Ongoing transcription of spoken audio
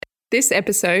This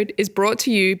episode is brought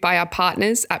to you by our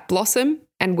partners at Blossom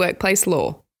and Workplace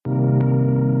Law.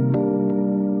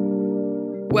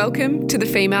 Welcome to the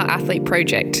Female Athlete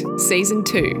Project, Season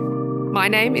 2. My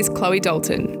name is Chloe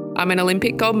Dalton. I'm an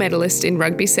Olympic gold medalist in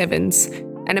rugby sevens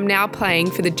and am now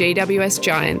playing for the GWS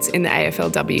Giants in the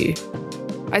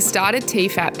AFLW. I started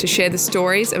TFAP to share the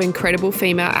stories of incredible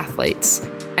female athletes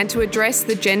and to address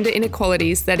the gender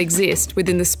inequalities that exist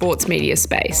within the sports media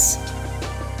space.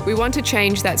 We want to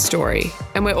change that story,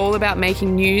 and we're all about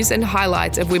making news and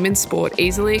highlights of women's sport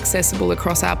easily accessible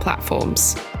across our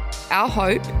platforms. Our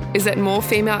hope is that more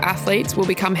female athletes will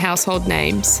become household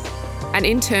names and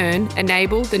in turn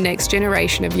enable the next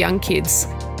generation of young kids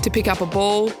to pick up a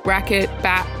ball, racket,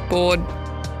 bat, board,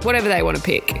 whatever they want to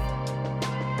pick.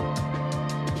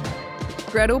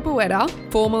 Gretel Bueta,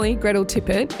 formerly Gretel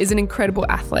Tippett, is an incredible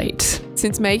athlete.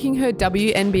 Since making her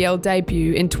WNBL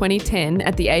debut in 2010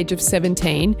 at the age of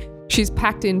 17, she's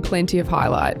packed in plenty of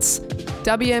highlights.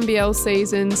 WNBL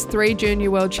seasons, 3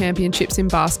 Junior World Championships in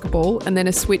basketball, and then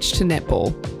a switch to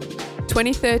netball.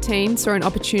 2013 saw an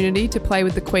opportunity to play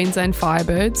with the Queensland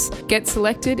Firebirds, get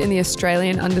selected in the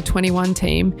Australian under-21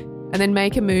 team, and then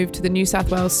make a move to the New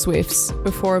South Wales Swifts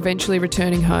before eventually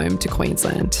returning home to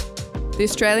Queensland. The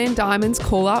Australian Diamonds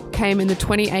call-up came in the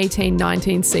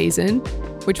 2018-19 season,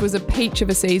 which was a peach of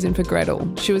a season for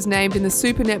Gretel. She was named in the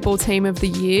Super Netball Team of the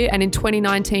Year and in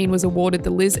 2019 was awarded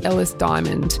the Liz Ellis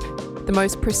Diamond, the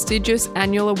most prestigious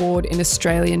annual award in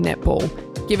Australian netball,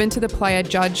 given to the player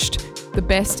judged the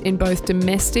best in both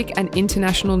domestic and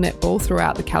international netball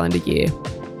throughout the calendar year.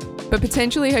 But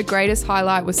potentially her greatest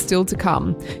highlight was still to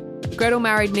come. Gretel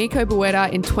married Nico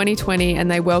Bueta in 2020 and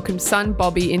they welcomed son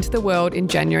Bobby into the world in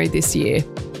January this year.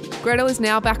 Gretel is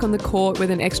now back on the court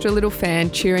with an extra little fan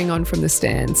cheering on from the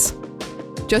stands.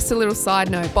 Just a little side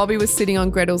note, Bobby was sitting on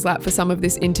Gretel's lap for some of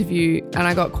this interview and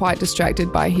I got quite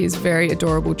distracted by his very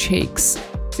adorable cheeks.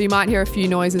 So you might hear a few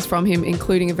noises from him,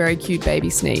 including a very cute baby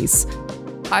sneeze.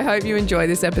 I hope you enjoy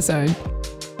this episode.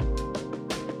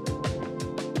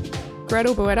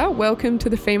 Gretel Bueta, welcome to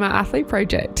the Female Athlete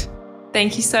Project.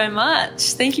 Thank you so much.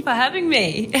 Thank you for having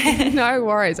me. No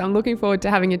worries. I'm looking forward to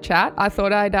having a chat. I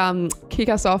thought I'd kick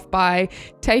us off by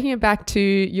taking it back to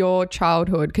your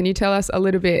childhood. Can you tell us a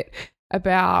little bit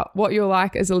about what you're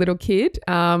like as a little kid,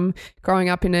 growing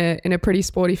up in a pretty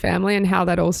sporty family and how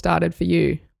that all started for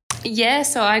you? Yeah,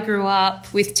 so I grew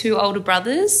up with 2 older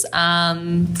brothers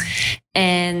and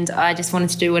I just wanted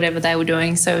to do whatever they were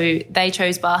doing. So they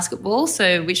chose basketball,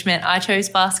 which meant I chose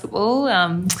basketball.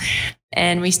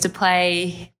 And we used to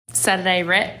play Saturday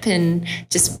rep and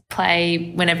just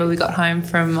play whenever we got home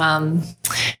from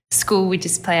school. We'd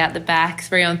just play out the back,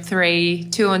 3-on-3,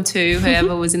 2-on-2,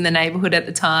 whoever was in the neighbourhood at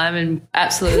the time, and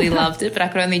absolutely loved it. But I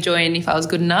could only join if I was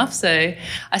good enough. So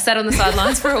I sat on the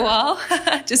sidelines for a while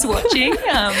just watching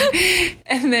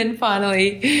and then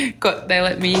finally they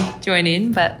let me join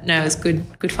in. But no, it was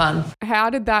good fun. How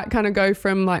did that kind of go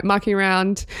from like mucking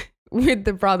around with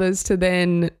the brothers to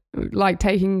then like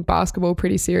taking basketball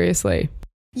pretty seriously?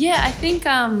 Yeah, I think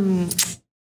I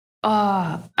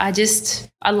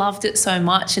loved it so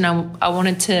much and I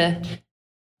wanted to.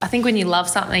 I think when you love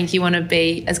something, you want to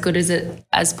be as good as it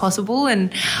as possible.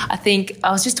 And I think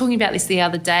I was just talking about this the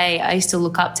other day. I used to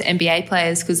look up to NBA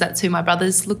players because that's who my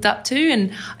brothers looked up to.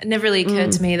 And it never really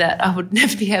occurred to me that I would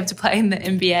never be able to play in the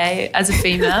NBA as a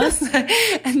female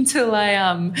until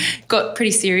I got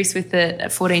pretty serious with it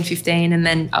at 14, 15. And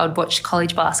then I would watch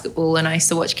college basketball and I used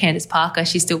to watch Candace Parker.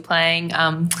 She's still playing.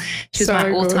 She was my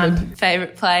all-time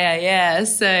favourite player. Yeah.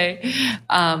 So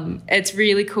it's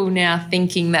really cool now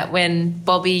thinking that when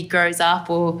Bobby grows up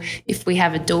or if we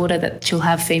have a daughter that she'll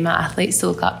have female athletes to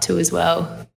look up to as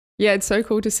well. Yeah, it's so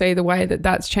cool to see the way that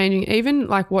that's changing. Even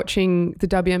like watching the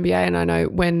WNBA, and I know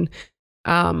when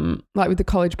like with the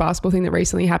college basketball thing that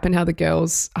recently happened, how the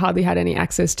girls hardly had any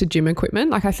access to gym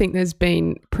equipment. Like I think there's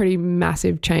been pretty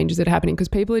massive changes that are happening because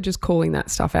people are just calling that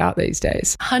stuff out these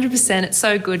days. 100%. It's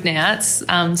so good now. It's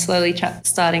slowly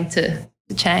starting to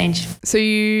change. So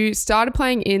you started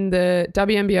playing in the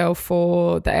WNBL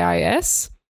for the AIS.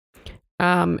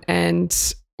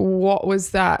 And what was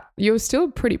that? You were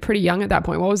still pretty young at that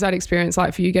point. What was that experience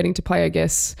like for you getting to play, I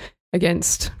guess,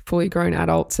 against fully grown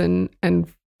adults and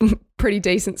pretty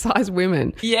decent sized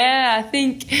women? Yeah, I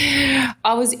think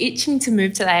I was itching to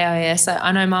move to the AIS.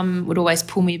 I know Mum would always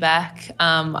pull me back.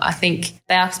 I think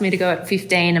they asked me to go at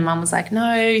 15 and Mum was like,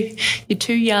 no, you're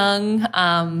too young.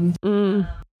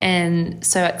 And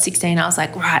so at 16, I was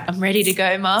like, right, I'm ready to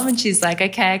go, Mum. And she's like,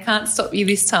 okay, I can't stop you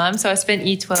this time. So I spent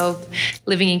year 12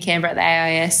 living in Canberra at the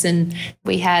AIS and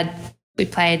we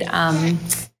played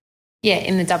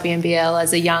in the WNBL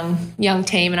as a young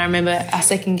team. And I remember our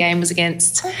second game was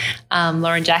against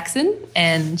Lauren Jackson,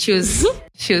 and she was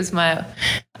my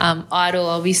idol,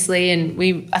 obviously.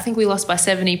 And I think we lost by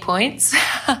 70 points,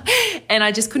 and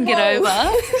I just couldn't get over.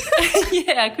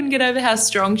 I couldn't get over how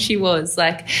strong she was.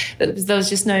 Like, there was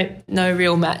just no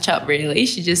real matchup, really.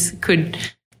 She just could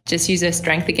just use her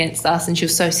strength against us, and she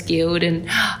was so skilled. And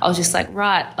I was just like,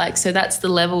 right, like, so that's the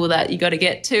level that you got to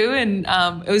get to. And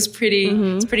it was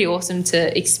it's pretty awesome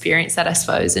to experience that, I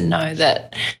suppose, and know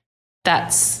that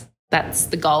that's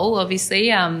the goal,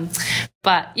 obviously.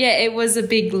 But yeah, it was a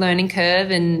big learning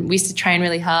curve, and we used to train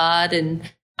really hard. And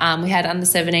we had under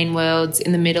 17 worlds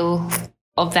in the middle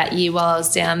of that year while I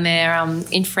was down there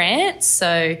in France.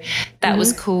 So that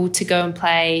was cool to go and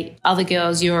play other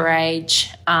girls your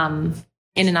age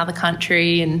in another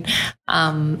country and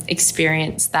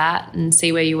experience that and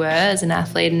see where you were as an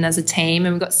athlete and as a team.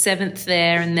 And we got 7th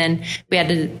there, and then we had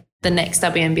the next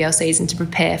WNBL season to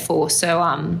prepare for. So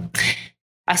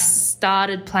I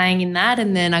started playing in that,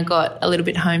 and then I got a little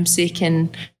bit homesick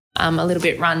and a little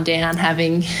bit run down,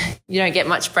 you don't get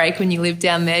much break when you live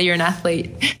down there. You're an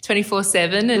athlete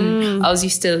 24/7, and I was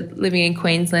used to living in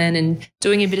Queensland and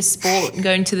doing a bit of sport and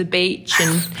going to the beach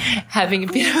and having a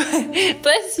bit of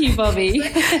bless you, Bobby.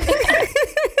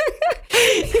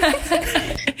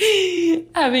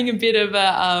 Having a bit of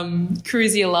a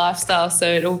cruisier lifestyle, so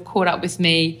it all caught up with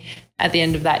me at the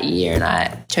end of that year, and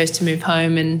I chose to move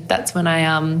home, and that's when I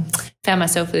found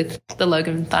myself with the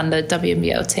Logan Thunder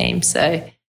WNBL team. So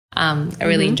I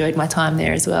really enjoyed my time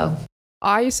there as well.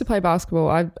 I used to play basketball.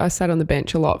 I sat on the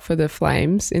bench a lot for the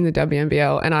Flames in the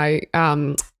WNBL, and I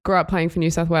grew up playing for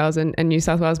New South Wales and New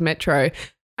South Wales Metro.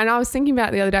 And I was thinking about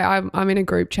it the other day, I'm in a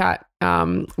group chat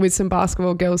with some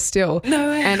basketball girls still. No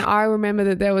way. And I remember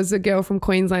that there was a girl from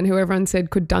Queensland who everyone said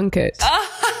could dunk it.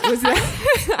 Was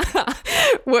that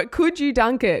what, could you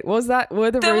dunk it? Were the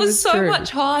rumors There was so true?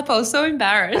 much hype. I was so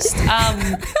embarrassed.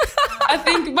 I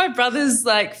think my brothers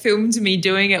filmed me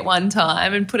doing it one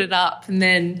time and put it up, and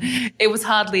then it was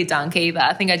hardly a dunk either.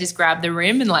 I think I just grabbed the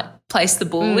rim and placed the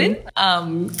ball in.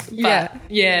 But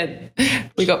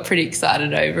we got pretty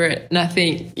excited over it, and I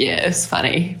think it was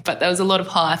funny. But there was a lot of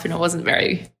hype, and it wasn't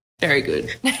very, very good.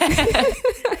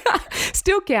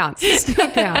 Still counts.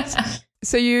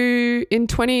 So you, in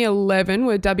 2011,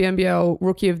 were WNBL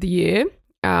Rookie of the Year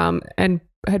and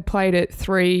had played at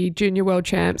 3 junior world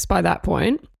champs by that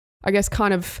point. I guess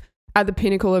kind of at the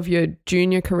pinnacle of your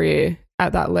junior career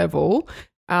at that level,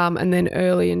 and then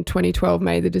early in 2012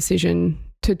 made the decision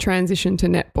to transition to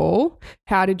netball.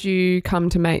 How did you come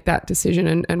to make that decision,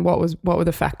 and what were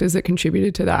the factors that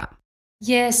contributed to that?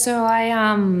 Yeah, so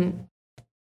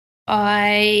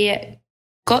I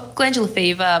got glandular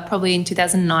fever probably in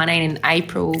 2019 in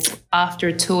April after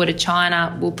a tour to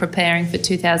China. We were preparing for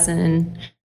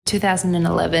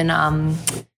 2011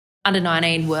 under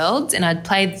 19 Worlds, and I'd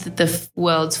played the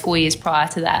Worlds 4 years prior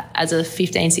to that as a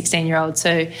 15, 16-year-old.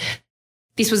 So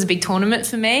this was a big tournament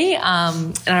for me.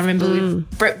 And I remember with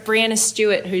Brianna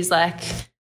Stewart, who's like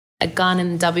a gun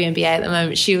in the WNBA at the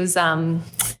moment, she was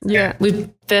we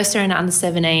versed her in under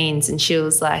 17s, and she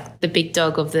was like the big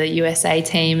dog of the USA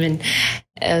team. And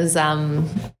it was a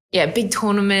big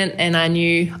tournament, and I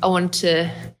knew I wanted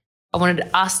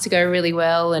us to go really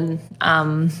well, and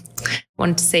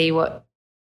wanted to see what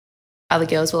other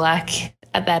girls were like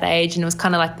at that age. And it was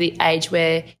kind of like the age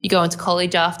where you go into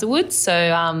college afterwards. So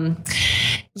and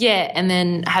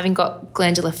then having got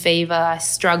glandular fever, I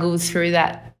struggled through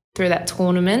that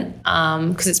tournament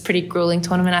because it's a pretty grueling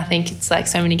tournament. I think it's like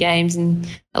so many games in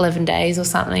 11 days or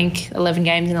something, 11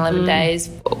 games in 11 days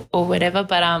or whatever.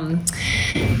 But and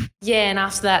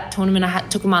after that tournament I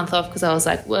took a month off because I was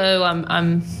like, whoa,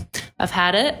 I've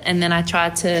had it. And then I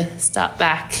tried to start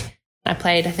back. I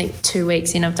played, I think, 2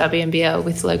 weeks in of WNBL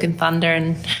with Logan Thunder,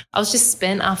 and I was just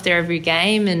spent after every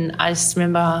game. And I just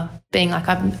remember being like,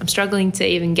 I'm struggling to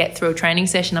even get through a training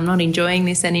session. I'm not enjoying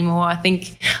this anymore. I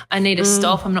think I need to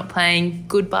stop. I'm not playing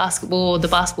good basketball or the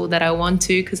basketball that I want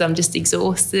to because I'm just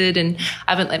exhausted and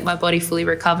I haven't let my body fully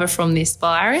recover from this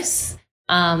virus.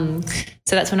 So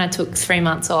that's when I took 3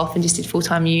 months off and just did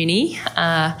full-time uni.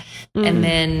 And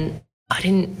then I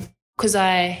didn't, because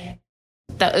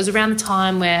that was around the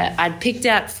time where I'd picked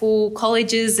out 4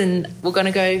 colleges and we're going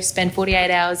to go spend 48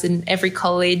 hours in every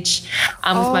college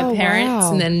with my parents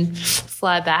and then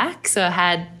fly back. So I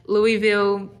had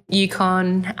Louisville,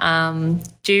 UConn,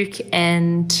 Duke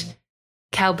and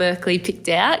Cal Berkeley picked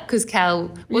out because Cal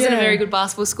wasn't a very good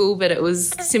basketball school, but it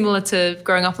was similar to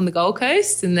growing up on the Gold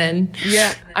Coast. And then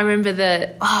I remember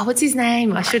what's his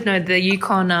name? I should know, the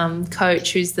UConn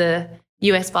coach who's the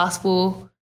US basketball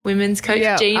women's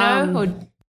coach, Gino.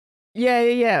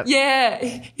 Yeah,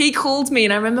 he called me,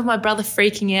 and I remember my brother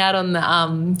freaking out on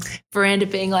the veranda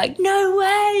being like, no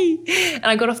way. And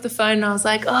I got off the phone and I was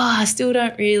like, I still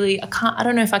don't I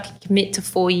don't know if I can commit to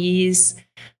 4 years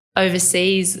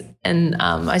overseas. And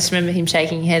I just remember him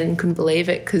shaking his head and couldn't believe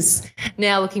it, because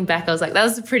now looking back, I was like, that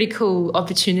was a pretty cool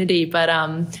opportunity. But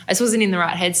I just wasn't in the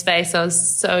right headspace. I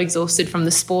was so exhausted from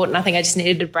the sport, and I think I just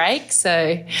needed a break.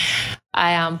 So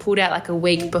I pulled out like a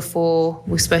week before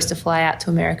we were supposed to fly out to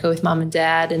America with mum and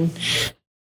dad, and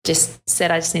just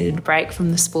said I just needed a break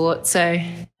from the sport. So,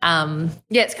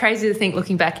 it's crazy to think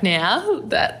looking back now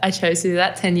that I chose to do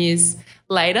that 10 years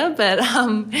later. But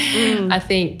I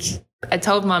think I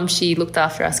told mum she looked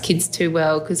after us kids too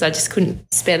well, because I just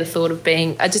couldn't spare the thought of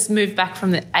I just moved back from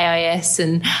the AIS,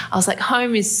 and I was like,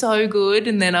 home is so good.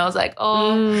 And then I was like,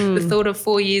 the thought of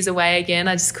 4 years away again,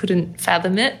 I just couldn't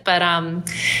fathom it. But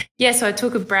so I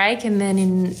took a break, and then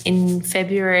in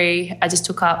February I just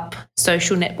took up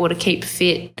social netball to keep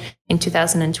fit in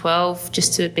 2012,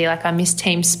 just to be like, I miss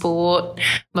team sport.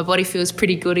 My body feels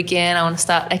pretty good again. I want to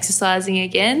start exercising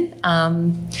again.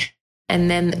 And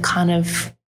then kind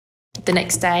of the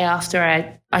next day after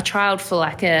I trialled for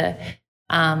like a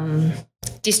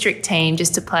district team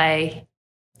just to play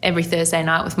every Thursday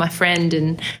night with my friend,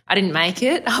 and I didn't make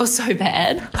it. I was so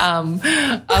bad. I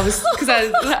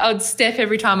would step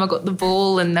every time I got the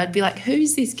ball, and they'd be like,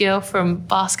 who's this girl from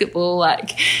basketball?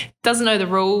 Like, doesn't know the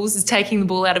rules, is taking the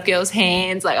ball out of girls'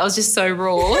 hands. Like, I was just so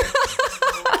raw.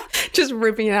 Just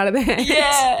ripping it out of their hands.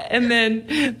 Yeah. And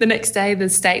then the next day, the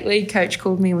state league coach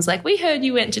called me and was like, we heard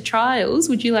you went to trials.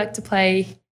 Would you like to play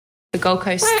the Gold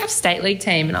Coast State League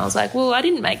team? And I was like, well, I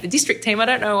didn't make the district team. I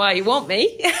don't know why you want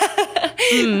me.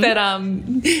 But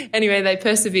anyway, they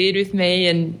persevered with me,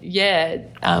 and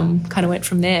kind of went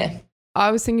from there.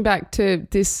 I was thinking back to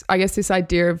this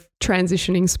idea of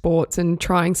transitioning sports and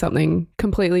trying something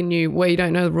completely new where you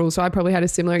don't know the rules. So I probably had a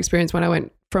similar experience when I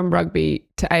went from rugby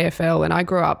to AFL, and I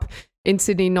grew up in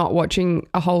Sydney not watching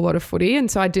a whole lot of footy,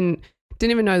 and so I didn't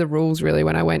even know the rules really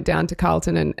when I went down to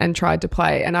Carlton and tried to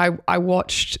play. And I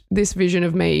watched this vision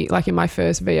of me like in my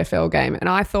first VFL game, and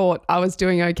I thought I was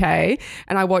doing okay.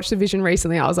 And I watched the vision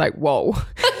recently. I was like, whoa,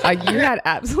 like you had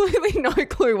absolutely no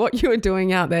clue what you were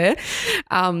doing out there.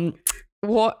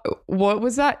 What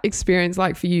was that experience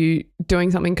like for you,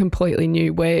 doing something completely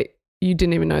new where you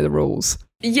didn't even know the rules?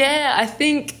 Yeah, I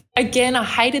think, again, I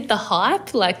hated the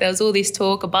hype. Like, there was all this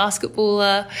talk of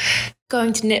basketballer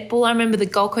going to netball. I remember the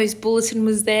Gold Coast Bulletin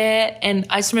was there, and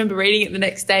I just remember reading it the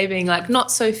next day being like,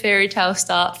 not so fairy tale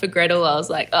start for Gretel. I was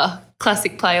like,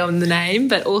 classic play on the name,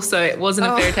 but also it wasn't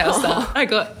a fairy tale start. I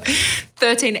got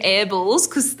 13 air balls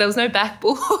because there was no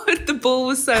backboard. The ball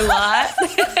was so light.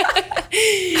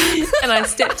 And I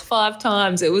stepped 5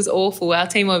 times. It was awful. Our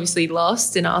team obviously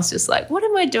lost, and I was just like, what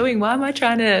am I doing? Why am I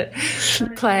trying to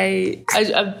play?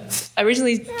 I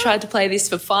originally tried to play this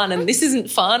for fun, and this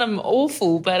isn't fun. I'm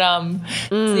awful. But,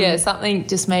 something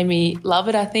just made me love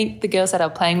it. I think the girls that I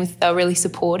was playing with, they were really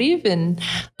supportive, and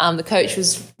the coach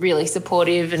was really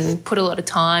supportive and put a lot of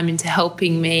time into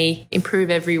helping me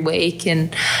improve every week.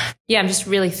 And, I'm just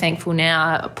really thankful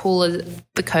now. Paula,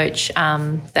 the coach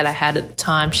that I had at the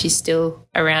time, she's still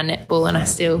around netball, and I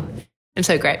still am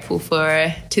so grateful for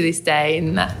her to this day,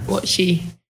 and that what she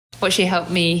helped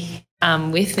me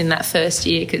with in that first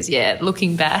year. Because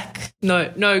looking back,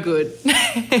 no good.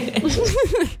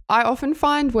 I often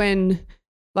find when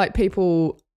like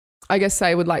people, I guess,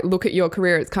 say would like look at your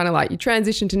career, it's kind of like you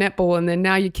transition to netball and then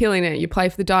now you're killing it. You play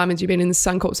for the Diamonds. You've been in the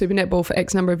Suncorp Super Netball for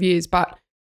X number of years, but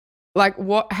like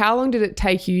how long did it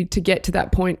take you to get to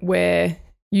that point where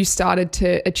you started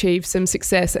to achieve some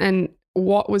success, and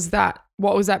what was that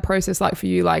process like for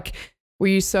you? Like, were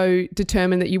you so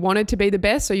determined that you wanted to be the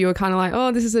best, or you were kind of like,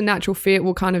 oh, this is a natural fit,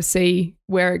 we'll kind of see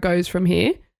where it goes from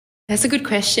here? That's a good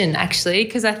question, actually,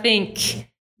 because I think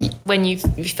when you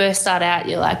first start out,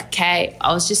 you're like, okay,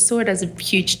 I was just saw it as a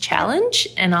huge challenge,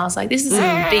 and I was like, this is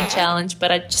a big challenge,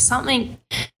 but something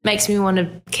makes me want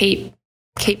to keep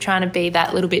trying to be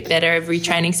that little bit better every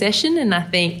training session. And I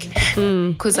think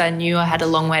because I knew I had a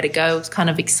long way to go, it was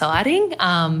kind of exciting.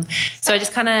 So I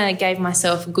just kind of gave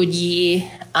myself a good year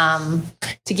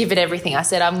to give it everything. I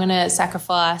said, I'm going to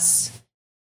sacrifice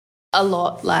a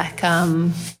lot, like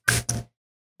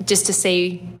just to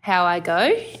see how I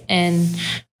go. And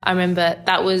I remember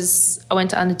I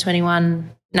went to under 21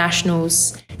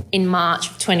 nationals in March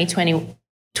of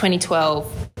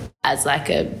 2012 as like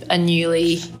a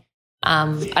newly I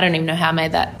don't even know how I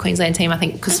made that Queensland team. I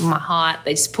think because of my height,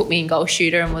 they just put me in goal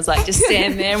shooter and was like, just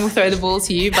stand there and we'll throw the ball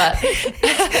to you. But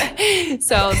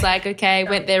so I was like, okay,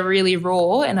 went there really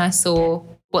raw, and I saw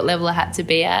what level I had to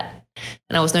be at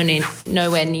and I was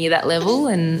nowhere near that level.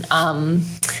 And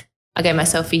I gave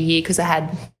myself a year because I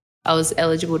was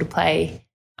eligible to play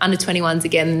under 21s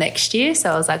again the next year.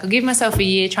 So I was like, I'll give myself a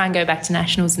year, try and go back to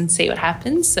nationals and see what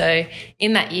happens. So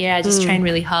in that year, I just trained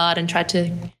really hard and tried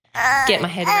to get my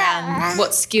head around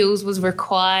what skills was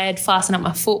required, fasten up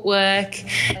my footwork,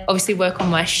 obviously work on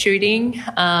my shooting.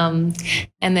 And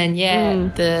then,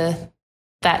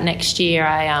 that next year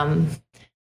I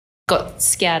got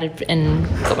scouted and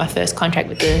got my first contract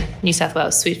with the New South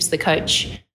Wales Swifts. The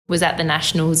coach was at the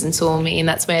Nationals and saw me, and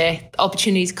that's where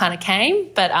opportunities kind of came.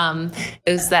 But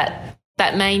it was that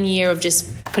main year of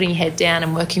just putting your head down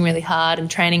and working really hard and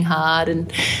training hard.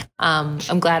 And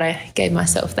I'm glad I gave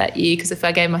myself that year, because if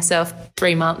I gave myself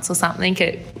 3 months or something,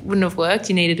 it wouldn't have worked.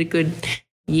 You needed a good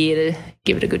year to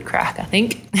give it a good crack, I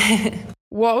think.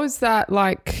 What was that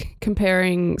like,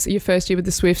 comparing your first year with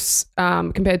the Swifts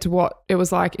compared to what it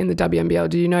was like in the WNBL?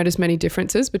 Did you notice many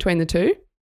differences between the two?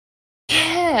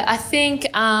 Yeah, I think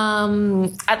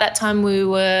at that time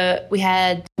we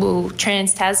had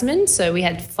Trans-Tasman, so we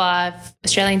had 5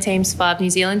 Australian teams, 5 New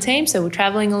Zealand teams, so we're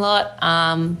travelling a lot.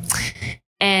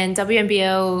 And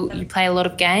WNBL, you play a lot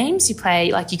of games. You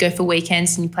play, like, you go for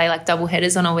weekends and you play like double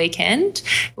headers on a weekend,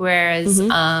 whereas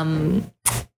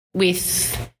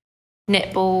with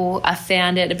netball, I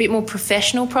found it a bit more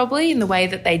professional probably in the way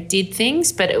that they did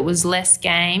things, but it was less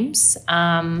games,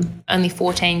 only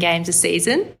 14 games a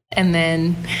season. And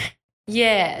then,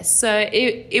 so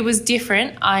it was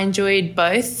different. I enjoyed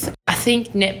both. I think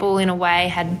netball in a way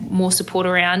had more support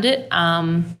around it,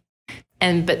 but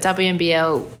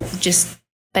WNBL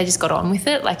they just got on with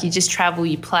it. Like, you just travel,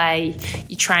 you play,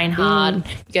 you train hard,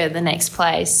 you go to the next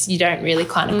place. You don't really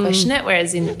kind of question it,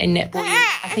 whereas in netball,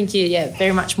 I think you're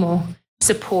very much more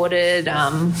supported.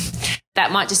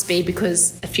 That might just be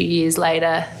because a few years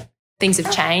later things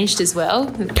have changed as well.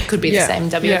 It could be the same in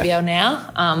WNBL now.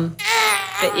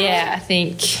 But, I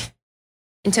think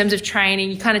in terms of training,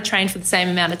 you kind of train for the same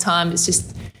amount of time. It's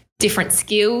just different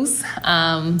skills.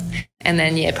 And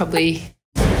then, probably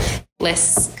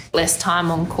less time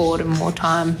on court and more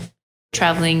time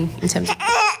travelling in terms of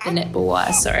the netball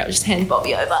wise. Sorry, I was just handing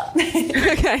Bobby over.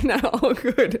 Okay, no, all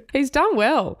good. He's done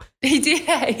well. He did.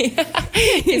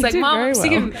 He's like, Mum, I'm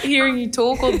sick of hearing you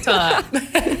talk all the time.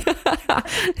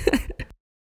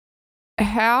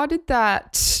 How did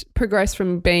that progress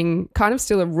from being kind of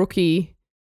still a rookie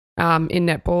in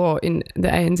netball or in the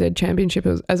ANZ Championship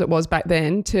as it was back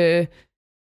then to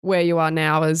where you are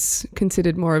now as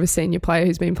considered more of a senior player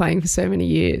who's been playing for so many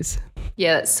years?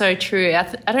 Yeah, that's so true.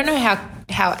 I don't know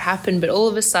how it happened, but all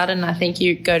of a sudden I think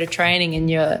you go to training and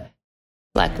you're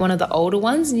like one of the older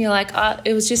ones, and you're like,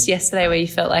 it was just yesterday where you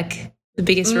felt like the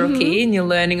biggest rookie, and you're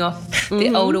learning off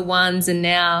the older ones. And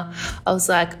now I was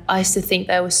like, I used to think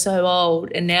they were so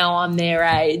old, and now I'm their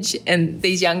age, and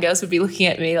these young girls would be looking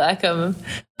at me like I'm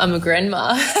a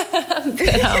grandma.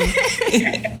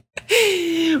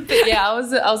 But I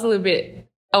was a little bit,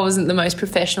 I wasn't the most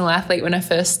professional athlete when I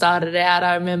first started out.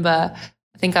 I remember,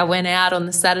 I think I went out on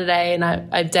the Saturday and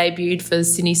I debuted for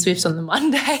Sydney Swifts on the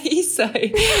Monday. So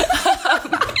they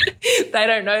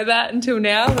don't know that until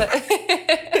now. But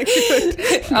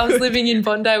I was living in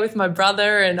Bondi with my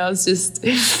brother, and I was just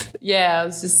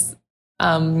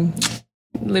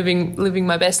living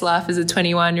my best life as a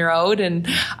 21-year-old, and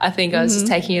I think I was just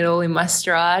taking it all in my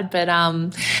stride. But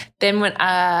then when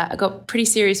I got pretty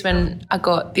serious when I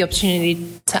got the opportunity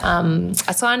to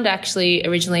I signed actually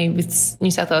originally with New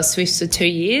South Wales Swifts for 2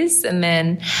 years, and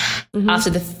then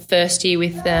after the first year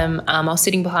with them, I was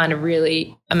sitting behind a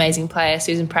really amazing player,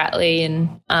 Susan Prattley,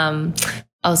 and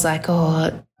I was like,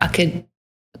 I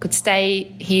could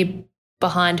stay here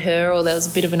behind her, or there was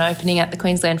a bit of an opening at the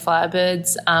Queensland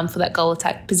Firebirds for that goal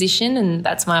attack position, and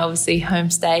that's my obviously home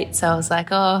state. So I was like,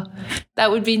 that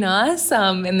would be nice.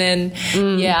 And then,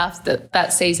 after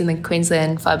that season, the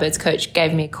Queensland Firebirds coach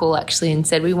gave me a call actually and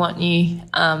said, we want you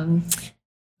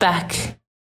back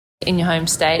in your home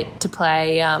state to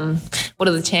play. What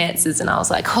are the chances? And I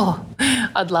was like,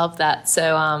 I'd love that.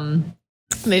 So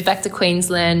moved back to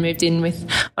Queensland, moved in with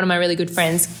one of my really good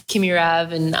friends, Kimmy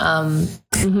Rav, and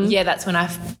that's when I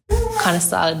kind of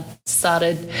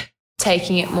started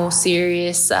taking it more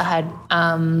serious. I had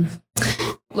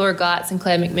Laura Geitz and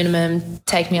Claire McMinimum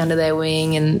take me under their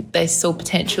wing, and they saw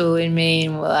potential in me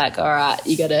and were like, all right,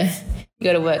 you got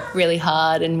to work really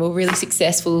hard, and we're really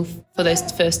successful for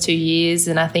those first 2 years,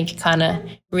 and I think it kind of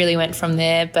really went from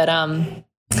there. But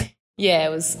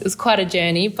it was quite a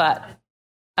journey, but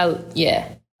I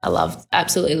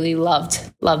absolutely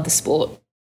loved the sport.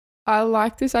 I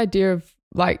like this idea of,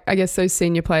 like, I guess those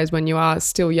senior players when you are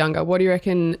still younger. What do you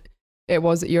reckon it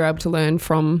was that you're able to learn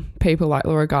from people like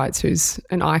Laura Geitz, who's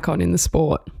an icon in the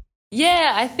sport?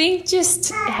 Yeah, I think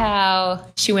just how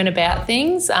she went about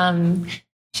things.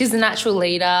 She's a natural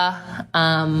leader,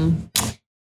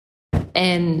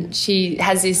 and she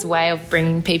has this way of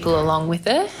bringing people along with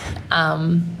her.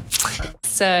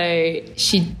 So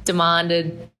she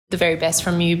demanded the very best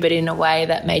from you, but in a way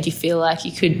that made you feel like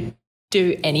you could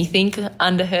do anything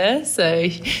under her. So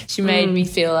she made me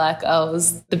feel like I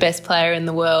was the best player in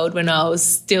the world when I was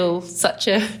still such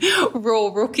a raw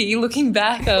rookie. Looking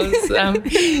back, I was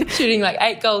shooting like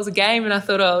 8 goals a game and I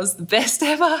thought I was the best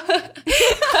ever.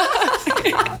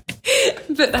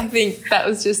 But I think that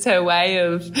was just her way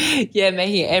of,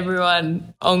 making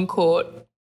everyone on court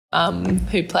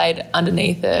who played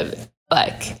underneath her,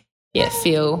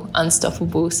 feel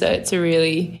unstoppable. So it's a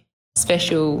really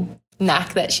special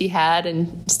knack that she had,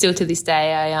 and still to this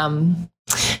day I'm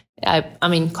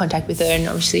in contact with her, and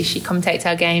obviously she commentates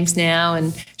our games now,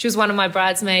 and she was one of my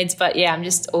bridesmaids. But I'm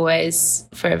just always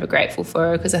forever grateful for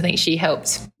her because I think she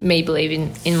helped me believe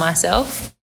in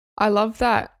myself. I love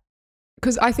that,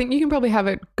 because I think you can probably have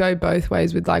it go both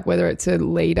ways with like whether it's a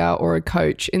leader or a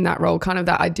coach in that role, kind of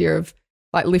that idea of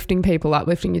like lifting people up,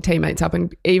 lifting your teammates up,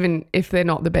 and even if they're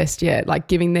not the best yet, like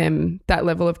giving them that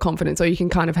level of confidence. Or you can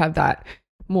kind of have that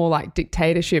more like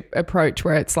dictatorship approach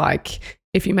where it's like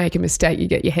if you make a mistake you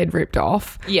get your head ripped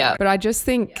off. Yeah. But I just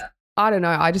think I don't know,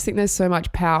 I just think there's so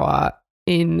much power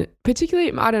in,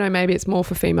 particularly, I don't know, maybe it's more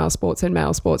for female sports than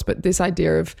male sports, but this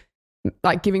idea of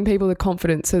like giving people the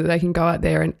confidence so that they can go out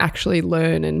there and actually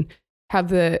learn and have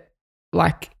the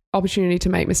like opportunity to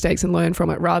make mistakes and learn from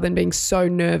it, rather than being so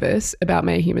nervous about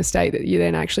making a mistake that you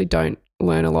then actually don't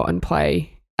learn a lot and play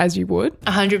as you would.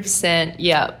 100%.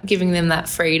 Yeah. Giving them that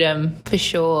freedom for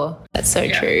sure. That's so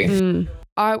true.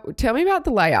 Tell me about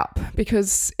the layup,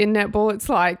 because in netball it's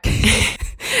like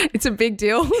it's a big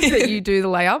deal that you do the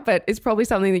layup, but it's probably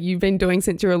something that you've been doing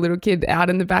since you were a little kid out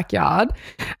in the backyard.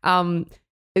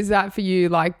 Is that for you,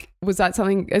 like, was that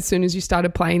something as soon as you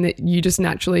started playing that you just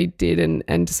naturally did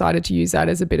and decided to use that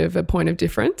as a bit of a point of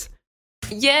difference?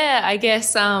 Yeah, I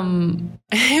guess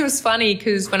it was funny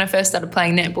because when I first started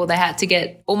playing netball, they had to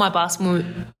get all my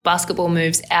basketball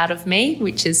moves out of me,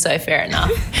 which is so fair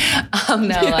enough.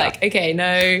 They're like, okay, no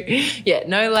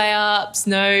layups,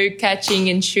 no catching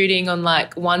and shooting on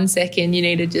like 1 second. You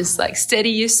need to just like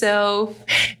steady yourself,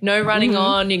 no running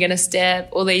on, you're going to step,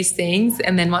 all these things.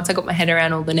 And then once I got my head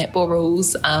around all the netball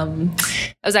rules,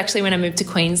 it was actually when I moved to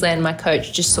Queensland, my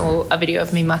coach just saw a video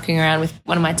of me mucking around with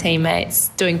one of my teammates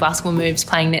doing basketball moves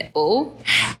playing netball.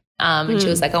 And she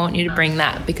was like, I want you to bring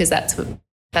that because that's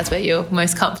where you're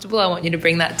most comfortable. I want you to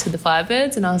bring that to the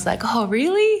Firebirds. And I was like, oh,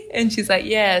 really? And she's like,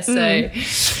 yeah. So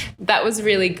that was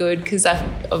really good because I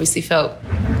obviously felt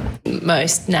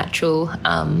most natural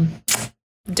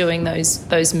doing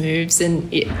those moves.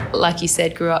 And like you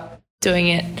said, grew up doing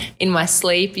it in my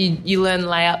sleep. You learn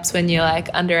layups when you're like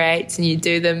under 8s and you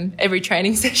do them every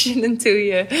training session until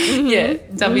you're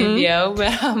WNBL.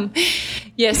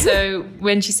 But so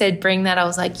when she said bring that, I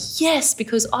was like, yes,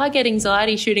 because I get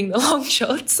anxiety shooting the long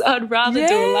shots. I'd rather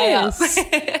do a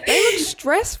layup. They look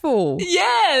stressful.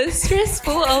 Yeah,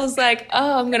 stressful. I was like,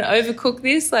 oh, I'm going to overcook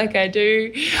this like I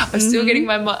do. I'm still getting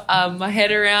my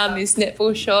head around this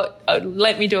netball shot.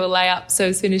 Let me do a layup. So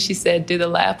as soon as she said do the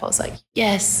layup, I was like,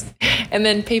 yes. And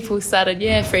then people started,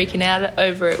 freaking out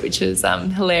over it, which was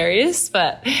hilarious.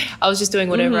 But I was just doing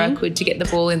whatever I could to get the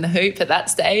ball in the hoop at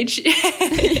that stage.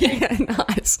 Yeah,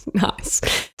 nice.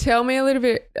 Tell me a little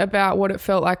bit about what it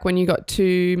felt like when you got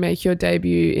to make your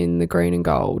debut in the green and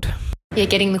gold. Yeah,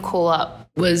 getting the call up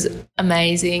was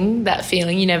amazing. That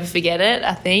feeling, you never forget it,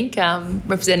 I think.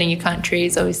 Representing your country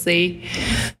is obviously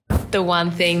the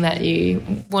one thing that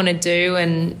you want to do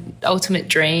and ultimate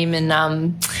dream. And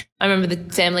I remember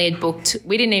the family had booked,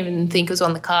 we didn't even think it was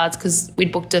on the cards because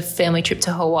we'd booked a family trip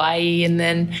to Hawaii. And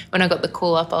then when I got the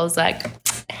call up, I was like,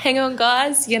 hang on,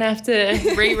 guys, you're going to have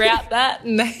to reroute that.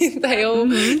 And they all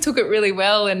took it really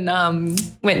well and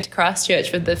went to Christchurch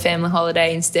for the family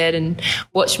holiday instead and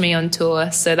watched me on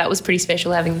tour. So that was pretty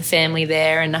special having the family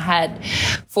there. And I had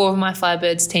 4 of my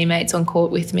Firebirds teammates on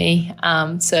court with me.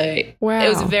 So it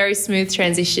was a very smooth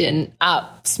transition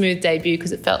up, smooth debut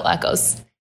because it felt like I was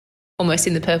almost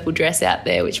in the purple dress out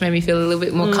there, which made me feel a little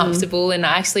bit more comfortable. And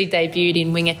I actually debuted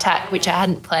in wing attack, which I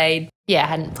hadn't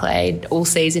played all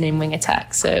season in wing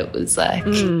attack. So it was like,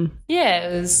 it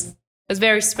was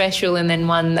very special, and then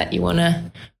one that you want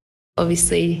to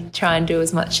obviously try and do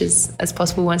as much as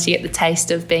possible. Once you get the taste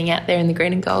of being out there in the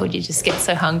green and gold, you just get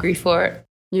so hungry for it.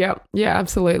 Yeah,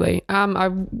 absolutely. I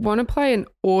want to play an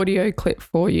audio clip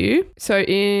for you. So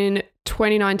in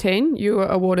 2019, you were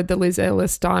awarded the Liz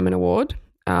Ellis Diamond Award,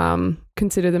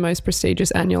 considered the most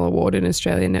prestigious annual award in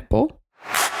Australian netball.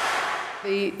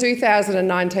 The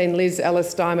 2019 Liz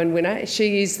Ellis Diamond winner,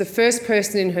 she is the first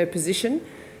person in her position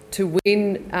to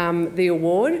win the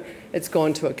award. It's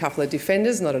gone to a couple of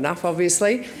defenders, not enough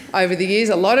obviously, over the years.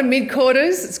 A lot of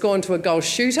mid-quarters, it's gone to a goal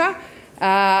shooter,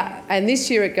 and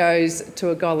this year it goes to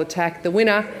a goal attack. The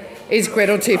winner is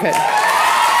Gretel Tippett.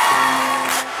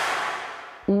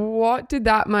 What did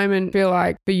that moment feel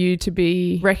like for you to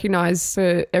be recognised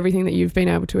for everything that you've been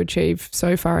able to achieve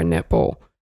so far in netball?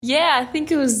 Yeah, I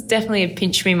think it was definitely a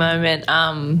pinch me moment.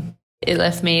 It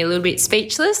left me a little bit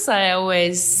speechless. I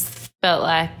always felt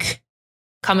like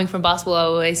coming from basketball, I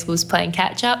always was playing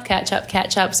catch up.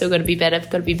 So got to be better.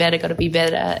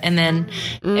 And then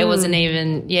it wasn't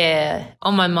even,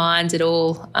 on my mind at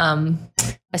all. I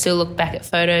still look back at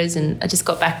photos, and I just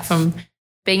got back from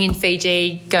being in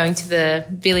Fiji, going to the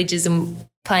villages and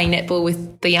playing netball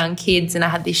with the young kids, and I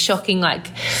had this shocking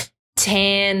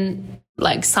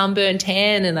sunburn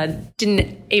tan, and I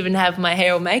didn't even have my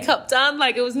hair or makeup done.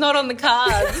 It was not on the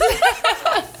cards.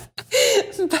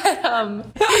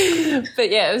 but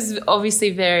yeah, it was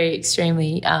obviously very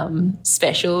extremely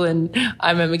special, and I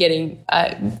remember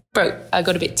I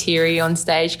got a bit teary on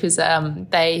stage because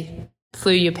they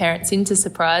flew your parents in to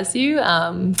surprise you.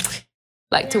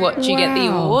 To watch you get the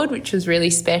award, which was really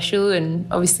special, and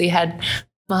obviously had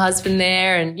my husband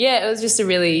there, and it was just a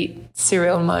really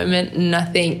surreal moment. And I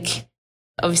think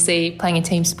obviously playing a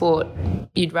team sport,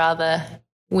 you'd rather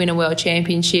win a world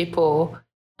championship or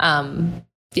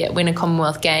win a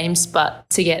Commonwealth Games, but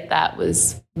to get that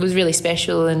was really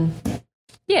special, and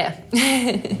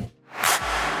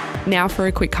Now for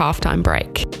a quick halftime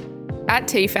break. At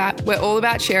TFAT, we're all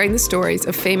about sharing the stories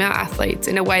of female athletes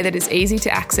in a way that is easy to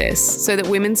access so that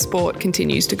women's sport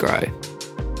continues to grow.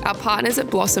 Our partners at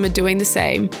Blossom are doing the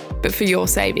same, but for your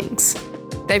savings.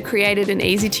 They've created an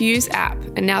easy-to-use app,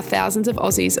 and now thousands of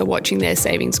Aussies are watching their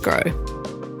savings grow.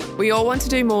 We all want to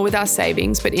do more with our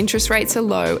savings, but interest rates are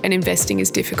low and investing is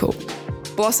difficult.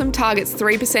 Blossom targets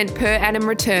 3% per annum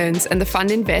returns, and the fund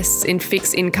invests in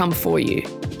fixed income for you.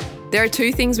 There are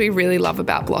two things we really love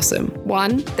about Blossom.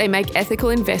 One, they make ethical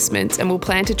investments and will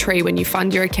plant a tree when you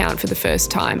fund your account for the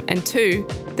first time. And two,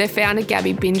 their founder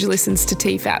Gabby binge listens to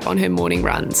TFAT on her morning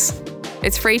runs.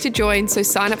 It's free to join, so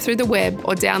sign up through the web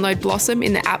or download Blossom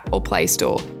in the App or Play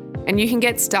Store. And you can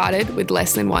get started with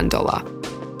less than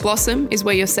 $1. Blossom is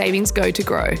where your savings go to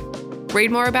grow.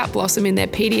 Read more about Blossom in their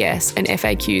PDS and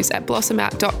FAQs at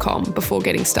blossomapp.com before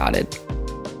getting started.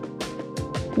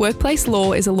 Workplace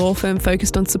Law is a law firm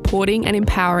focused on supporting and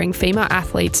empowering female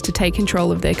athletes to take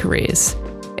control of their careers.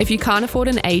 If you can't afford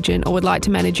an agent or would like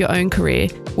to manage your own career,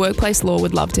 Workplace Law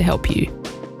would love to help you.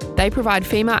 They provide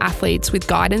female athletes with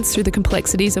guidance through the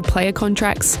complexities of player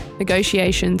contracts,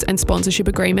 negotiations and sponsorship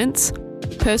agreements,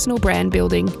 personal brand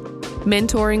building,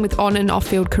 mentoring with on and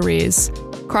off-field careers,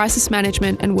 crisis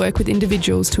management, and work with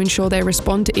individuals to ensure they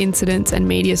respond to incidents and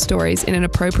media stories in an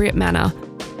appropriate manner,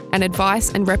 and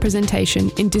advice and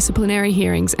representation in disciplinary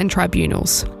hearings and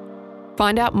tribunals.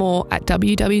 Find out more at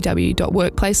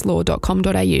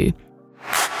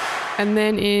www.workplacelaw.com.au. And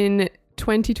then in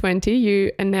 2020,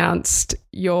 you announced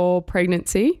your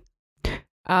pregnancy.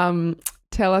 Tell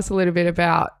us a little bit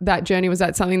about that journey. Was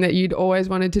that something that you'd always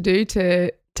wanted to do,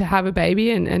 to have a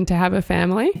baby and to have a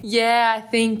family? Yeah, I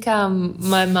think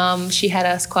my mum, she had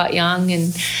us quite young,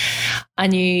 and I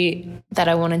knew that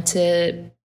I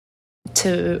wanted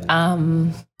to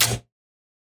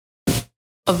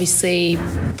obviously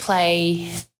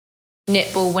play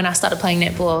netball. When I started playing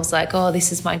netball, I was like, oh,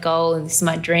 this is my goal and this is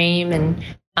my dream. And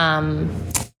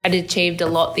I'd achieved a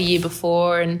lot the year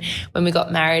before, and when we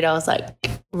got married, I was like,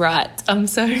 right, I'm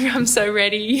so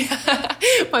ready.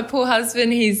 My poor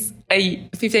husband, he's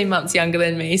 15 months younger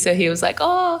than me, so he was like,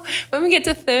 oh, when we get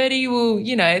to 30, we'll,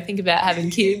 think about having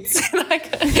kids.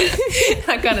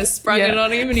 I kind of sprung it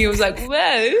on him, and he was like,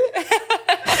 whoa.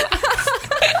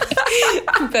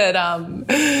 But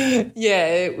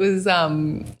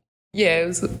it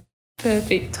was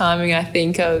perfect timing, I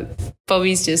think.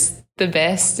 Bobby's just the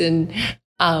best, and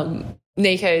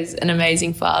Nico's an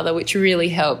amazing father, which really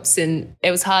helps. And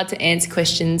it was hard to answer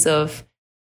questions because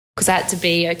I had to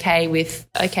be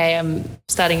okay, I'm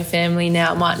starting a family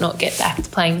now. I might not get back to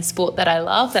playing the sport that I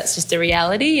love. That's just a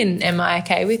reality, and am I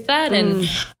okay with that? And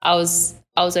I was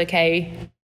okay.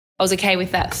 I was okay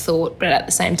with that thought, but at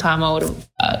the same time, I'd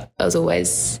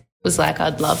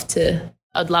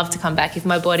love to come back if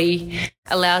my body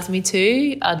allows me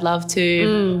to. I'd love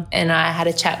to. And I had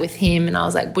a chat with him, and I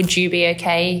was like, would you be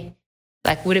okay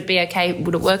like, would it be okay?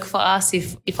 Would it work for us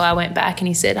if I went back? And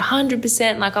he said,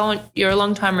 100%. Like, you're a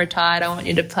long time retired. I want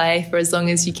you to play for as long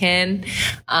as you can.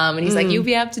 And he's like, you'll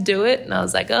be able to do it. And I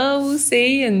was like, oh, we'll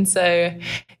see. And so,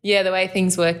 yeah, the way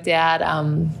things worked out,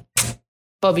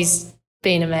 Bobby's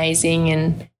been amazing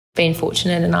and been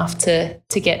fortunate enough to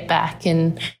get back.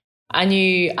 And I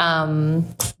knew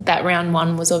that round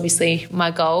one was obviously my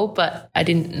goal, but I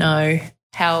didn't know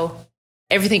how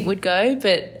everything would go.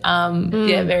 But,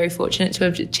 yeah, very fortunate to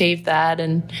have achieved that.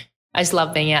 And I just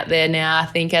love being out there now. I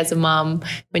think as a mum,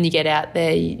 when you get out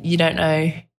there, you don't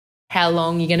know how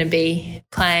long you're going to be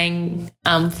playing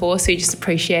for, so you just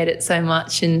appreciate it so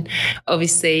much. And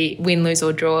obviously win, lose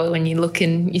or draw, when you look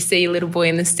and you see a little boy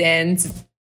in the stands, it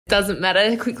doesn't matter,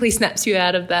 it quickly snaps you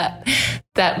out of that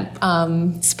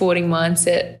sporting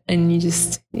mindset, and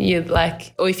you're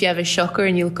like, or if you have a shocker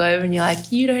and you look over and you're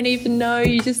like, you don't even know,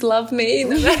 you just love me.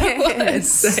 Yes.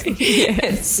 So,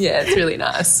 yes. Yeah, it's really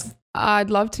nice. I'd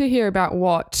love to hear about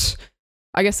what,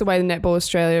 I guess, the way the Netball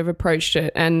Australia have approached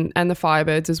it, and the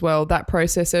Firebirds as well, that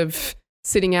process of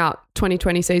sitting out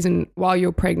 2020 season while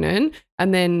you're pregnant,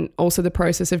 and then also the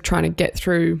process of trying to get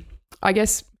through, I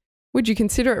guess, would you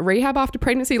consider it rehab after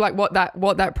pregnancy? Like what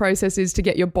that process is to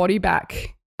get your body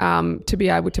back to be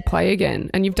able to play again.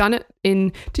 And you've done it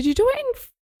did you do it in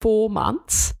 4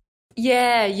 months?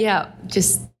 Yeah.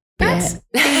 That's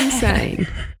insane.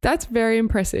 That's very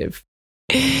impressive.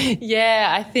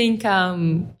 Yeah, I think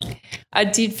I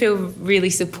did feel really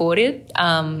supported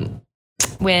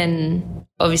when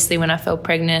I fell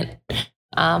pregnant,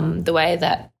 the way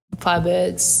that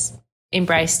Firebirds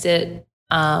embraced it,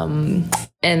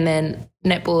 and then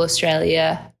Netball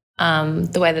Australia,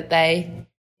 the way that they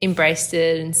embraced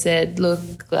it and said,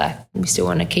 look, like, we still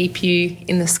want to keep you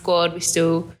in the squad, we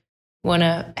still want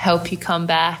to help you come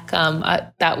back.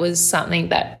 That was something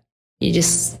that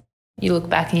you look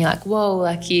back and you're like, whoa,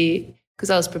 like, because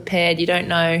I was prepared. You don't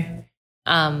know.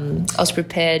 I was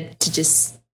prepared to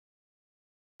just,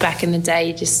 back in the day,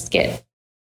 you just get,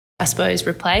 I suppose,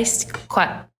 replaced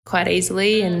quite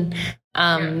easily. And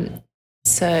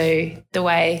so the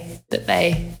way that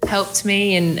they helped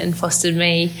me and fostered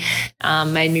me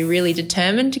made me really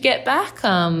determined to get back.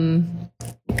 And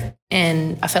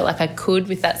I felt like I could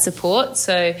with that support.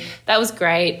 So that was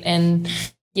great. And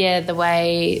yeah, the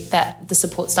way that the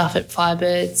support staff at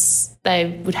Firebirds,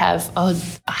 they would have, I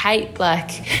hate,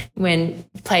 like, when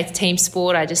you play team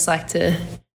sport, I just like to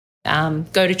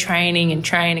go to training and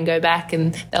train and go back,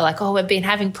 and they're like, oh, we've been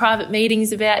having private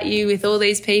meetings about you with all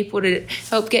these people to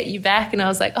help get you back. And I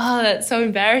was like, oh, that's so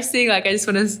embarrassing. Like, I just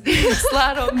want to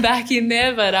slide on back in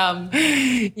there. But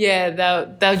yeah,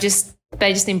 they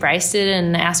just embraced it.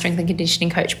 And our strength and conditioning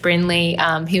coach, Brindley,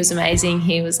 he was amazing.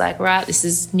 He was like, right, this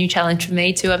is a new challenge for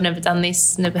me too. I've never done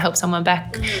this, never helped someone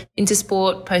back into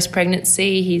sport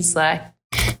post-pregnancy. He's like,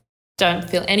 don't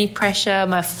feel any pressure.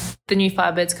 The new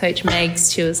Firebirds coach,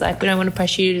 Megs, she was like, we don't want to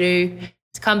pressure you to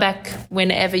come back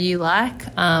whenever you like.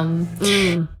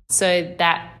 So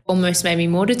that almost made me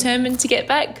more determined to get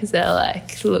back, because they're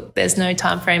like, look, there's no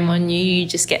time frame on you. You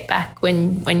just get back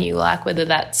when you like, whether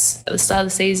that's at the start of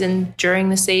the season, during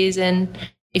the season.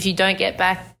 If you don't get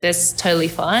back, that's totally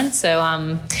fine. So,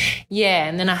 yeah,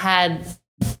 and then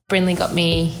Brindley got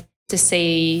me to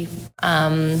see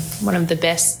one of the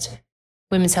best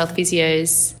women's health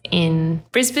physios in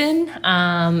Brisbane,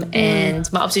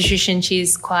 and my obstetrician,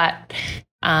 she's quite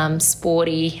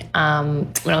sporty.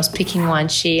 When I was picking one,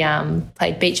 she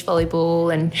played beach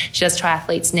volleyball, and she does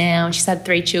triathletes now. She's had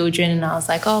 3 children, and I was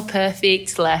like, oh,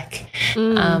 perfect. Like,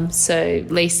 so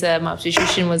Lisa, my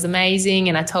obstetrician, was amazing,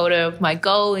 and I told her my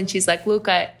goal, and she's like, look,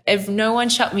 no one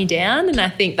shut me down, and I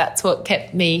think that's what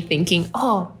kept me thinking,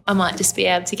 oh, I might just be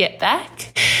able to get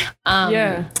back,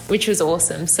 which was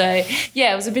awesome. So,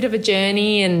 yeah, it was a bit of a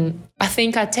journey, and I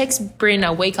think I texted Bryn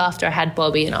a week after I had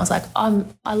Bobby, and I was like,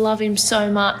 I love him so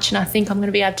much, and I think I'm going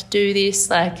to be able to do this.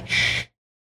 Like,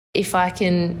 if I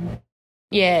can,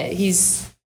 a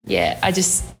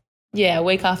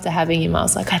week after having him, I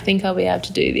was like, I think I'll be able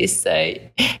to do this. So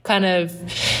kind of,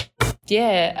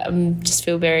 just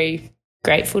feel very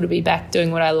grateful to be back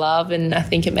doing what I love, and I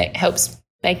think it helps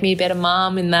make me a better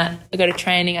mum in that I go to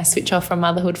training, I switch off from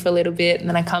motherhood for a little bit, and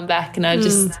then I come back and I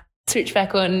just switch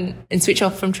back on and switch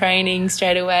off from training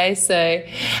straight away. So,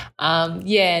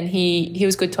 and he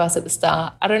was good to us at the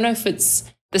start. I don't know if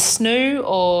it's the snoo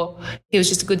or he was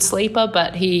just a good sleeper,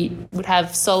 but he would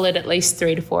have solid at least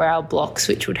 3 to 4 hour blocks,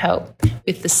 which would help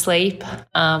with the sleep.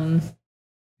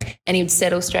 and he would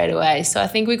settle straight away. So I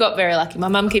think we got very lucky. My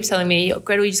mum keeps telling me,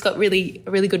 Gretel, you just got a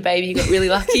really good baby. You got really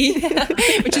lucky,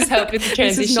 which has helped with the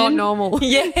transition. This is not normal.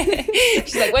 Yeah.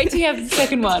 She's like, wait till you have the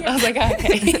second one. I was like,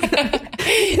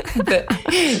 okay. But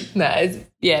no,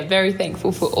 very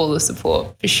thankful for all the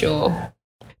support for sure.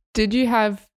 Did you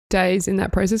have days in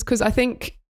that process? Because I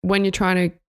think when you're trying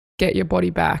to get your body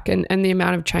back and the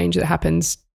amount of change that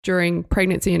happens during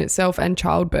pregnancy in itself and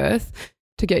childbirth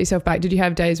to get yourself back, did you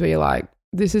have days where you're like,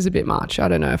 this is a bit much, I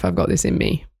don't know if I've got this in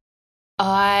me?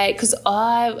 Because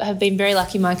I have been very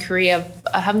lucky in my career.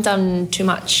 I haven't done too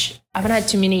much. I haven't had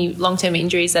too many long-term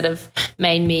injuries that have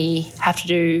made me have to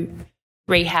do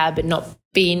rehab and not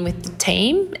be in with the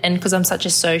team. And because I'm such a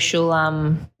social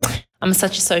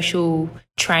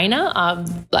trainer. I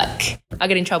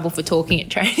get in trouble for talking at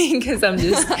training because I'm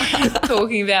just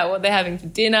talking about what they're having for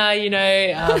dinner,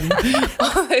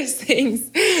 all those things.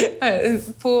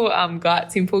 Poor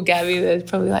guts and poor Gabby, they're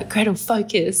probably like, Gretel,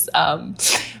 focus.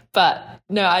 But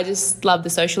no, I just love the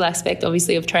social aspect,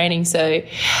 obviously, of training. So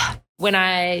when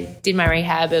I did my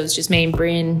rehab, it was just me and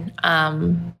Bryn.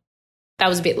 That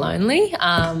was a bit lonely.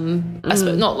 I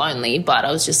suppose not lonely, but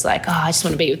I was just like, I just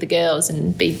want to be with the girls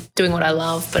and be doing what I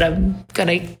love, but I'm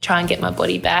going to try and get my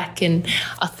body back. And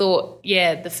I thought,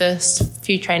 the first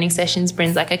few training sessions,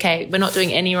 Bryn's like, okay, we're not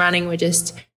doing any running. We're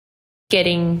just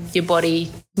getting your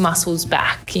body muscles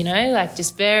back, like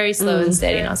just very slow and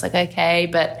steady. And I was like, okay,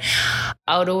 but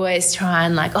I would always try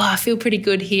and I feel pretty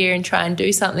good here and try and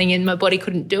do something, and my body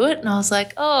couldn't do it. And I was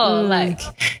like,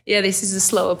 this is a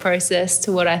slower process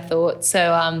to what I thought.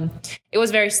 So it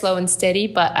was very slow and steady,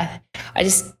 but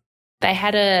they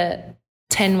had a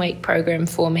 10-week program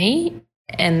for me,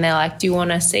 and they're like, do you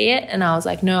want to see it? And I was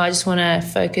like, no, I just want to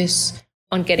focus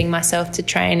on getting myself to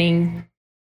training.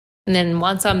 And then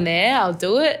once I'm there, I'll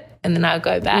do it, and then I'll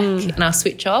go back and I'll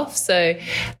switch off. So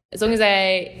as long as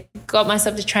I got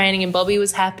myself to training and Bobby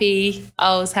was happy,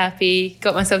 I was happy,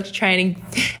 got myself to training,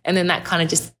 and then that kind of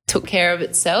just took care of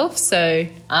itself. So,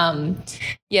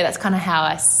 that's kind of how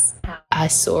I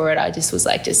saw it. I just was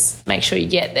like, just make sure you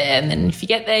get there, and then if you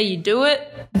get there, you do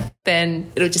it,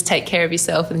 then it'll just take care of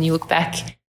yourself. And then you look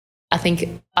back. I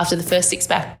think after the first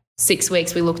 6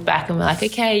 weeks, we looked back and we're like,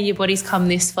 okay, your body's come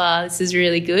this far. This is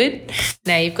really good.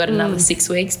 Now you've got another 6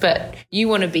 weeks, but you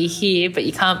want to be here, but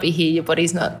you can't be here. Your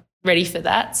body's not ready for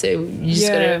that. So you just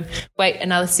got to wait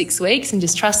another 6 weeks and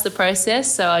just trust the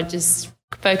process. So I just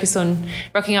focus on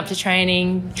rocking up to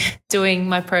training, doing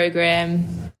my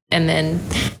program, and then,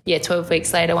 12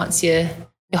 weeks later, once your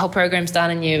whole program's done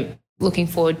and you're looking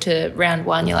forward to round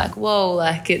one, you're like, whoa,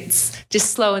 it's just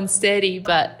slow and steady,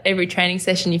 but every training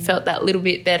session you felt that little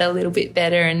bit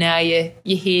better, and now you're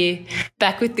here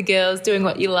back with the girls doing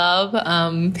what you love.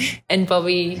 And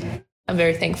Bobby, I'm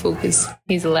very thankful because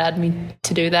he's allowed me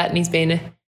to do that, and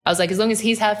I was like, as long as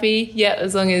he's happy,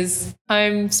 as long as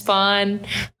home's fine,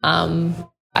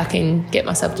 I can get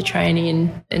myself to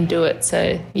training and do it.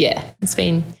 So it's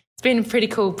been a pretty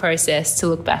cool process to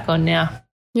look back on now.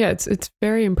 Yeah, it's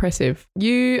very impressive.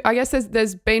 I guess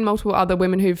there's been multiple other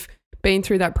women who've been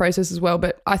through that process as well,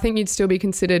 but I think you'd still be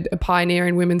considered a pioneer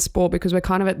in women's sport because we're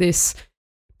kind of at this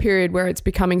period where it's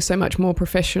becoming so much more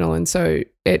professional, and so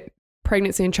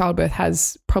pregnancy and childbirth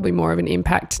has probably more of an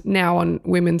impact now on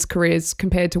women's careers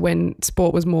compared to when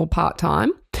sport was more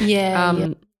part-time.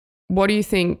 What do you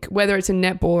think, whether it's in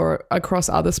netball or across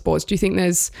other sports, do you think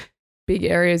there's big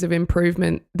areas of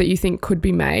improvement that you think could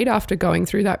be made after going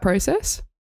through that process?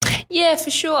 Yeah,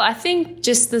 for sure. I think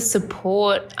just the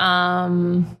support,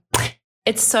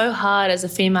 it's so hard as a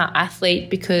female athlete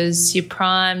because your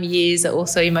prime years are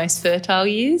also your most fertile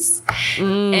years.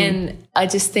 And I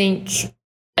just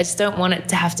don't want it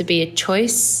to have to be a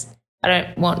choice. I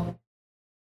don't want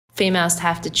females to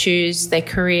have to choose their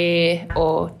career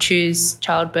or choose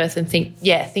childbirth and think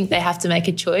they have to make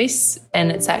a choice, and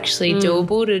it's actually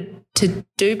doable to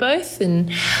do both. And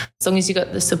as long as you've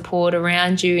got the support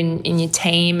around you in your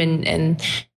team and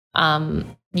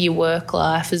your work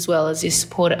life as well as your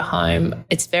support at home,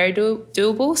 it's very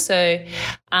doable. So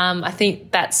I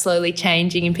think that's slowly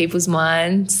changing in people's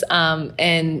minds.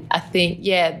 And I think,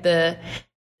 the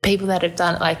people that have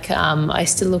done it, I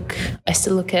used to look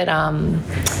at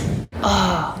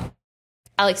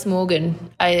Alex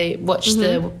Morgan. I watched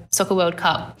the Soccer World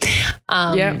Cup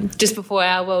just before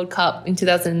our World Cup in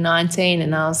 2019,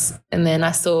 and I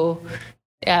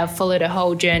followed a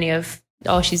whole journey of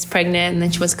oh, she's pregnant, and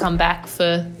then she was to come back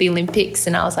for the Olympics.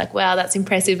 And I was like, wow, that's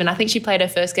impressive. And I think she played her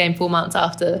first game 4 months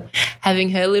after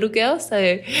having her little girl.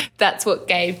 So that's what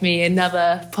gave me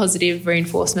another positive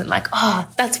reinforcement, like, oh,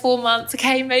 that's 4 months.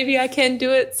 Okay, maybe I can do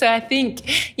it. So I think,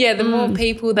 the more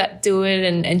people that do it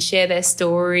and share their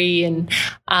story and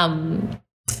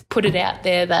put it out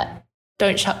there, that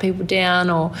don't shut people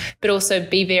down, but also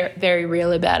be very, very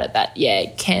real about it, that,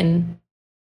 it can.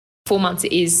 4 months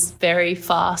is very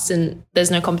fast and there's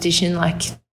no competition. Like,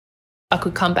 I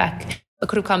could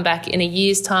have come back in a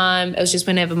year's time. It was just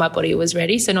whenever my body was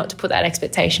ready. So not to put that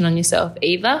expectation on yourself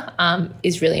either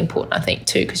is really important, I think,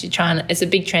 too, because it's a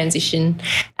big transition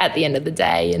at the end of the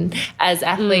day. And as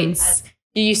athletes,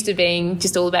 you're used to being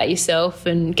just all about yourself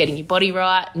and getting your body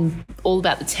right and all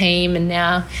about the team. And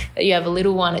now that you have a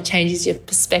little one, it changes your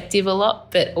perspective a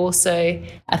lot. But also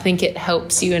I think it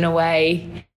helps you in a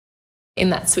way in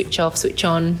that switch off, switch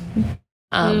on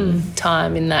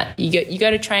time, in that you go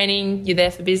to training, you're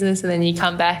there for business, and then you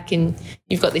come back and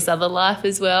you've got this other life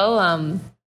as well,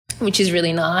 which is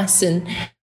really nice. And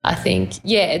I think,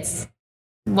 it's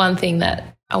one thing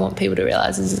that I want people to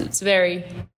realise is it's very,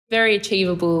 very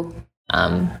achievable,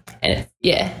 and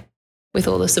with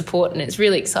all the support, and it's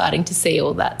really exciting to see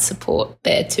all that support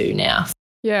there too now.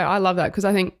 Yeah, I love that, because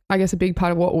I guess a big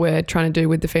part of what we're trying to do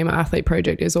with the Female Athlete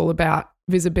Project is all about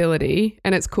visibility,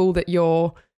 and it's cool that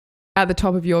you're at the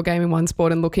top of your game in one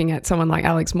sport and looking at someone like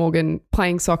Alex Morgan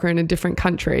playing soccer in a different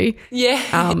country.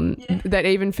 That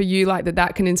even for you, like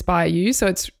that can inspire you. So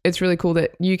it's really cool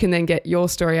that you can then get your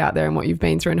story out there and what you've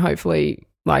been through, and hopefully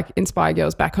like inspire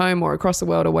girls back home or across the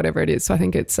world or whatever it is. So I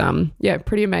think it's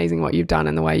pretty amazing what you've done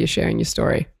and the way you're sharing your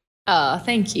story. Oh,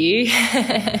 thank you.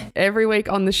 Every week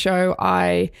on the show,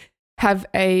 I have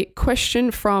a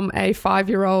question from a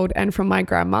 5-year-old and from my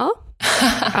grandma.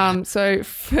 So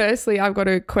firstly, I've got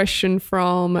a question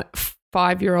from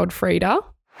 5-year-old Frida.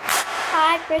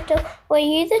 Hi, Gretel. Were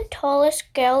you the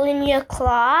tallest girl in your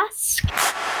class?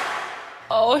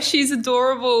 Oh, she's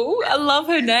adorable. I love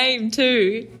her name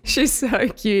too. She's so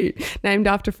cute. Named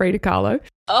after Frida Kahlo.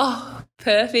 Oh,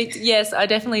 perfect. Yes, I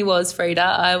definitely was, Frida.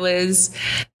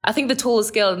 I think the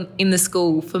tallest girl in the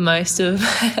school for most of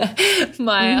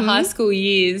my high school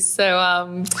years. So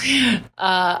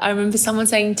I remember someone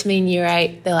saying to me in year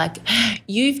 8, they're like,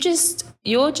 you're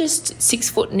just 6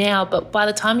 foot now, but by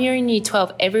the time you're in year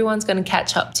 12, everyone's going to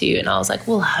catch up to you. And I was like,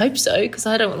 well, I hope so, because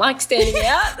I don't like standing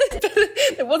out.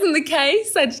 It wasn't the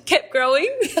case. I just kept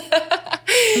growing.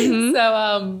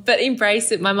 So, but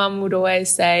embrace it. My mum would always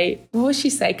say, what would she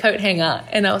say? Coat hanger.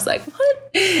 And I was like, what?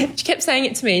 She kept saying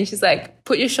it to me, and she's like,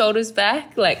 put your shoulders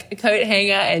back like a coat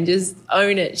hanger and just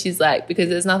own it. She's like, because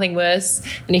there's nothing worse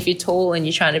than if you're tall and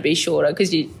you're trying to be shorter,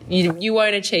 because you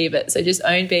won't achieve it. So just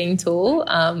own being tall.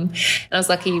 And I was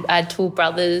lucky I had tall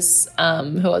brothers who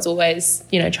I was always,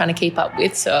 trying to keep up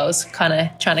with. So I was kind of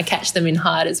trying to catch them in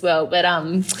height as well. But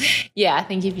I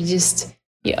think if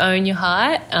you own your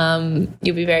height,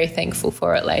 you'll be very thankful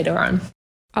for it later on.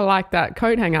 I like that.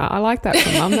 Coat hanger. I like that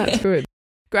from Mum. That's good.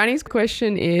 Granny's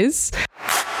question is...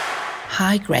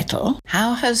 Hi, Gretel.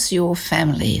 How has your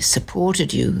family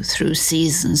supported you through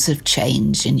seasons of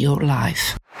change in your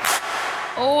life?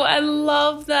 Oh, I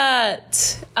love that.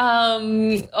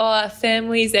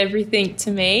 Family is everything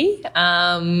to me.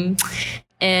 And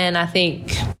I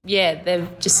think,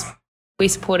 we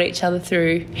support each other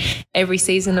through every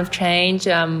season of change.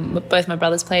 Both my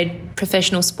brothers played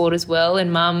professional sport as well.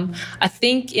 And Mum, I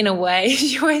think in a way,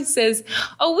 she always says,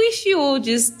 I wish you all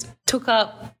just took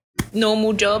up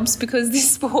normal jobs, because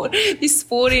this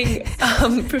sporting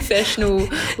professional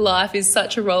life is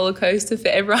such a roller coaster for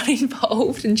everyone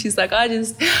involved. And she's like, I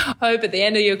just hope at the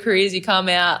end of your careers you come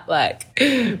out like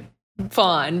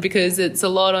fine, because it's a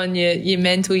lot on your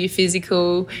mental, your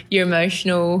physical, your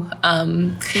emotional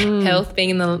health being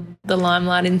in the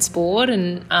limelight in sport.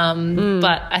 And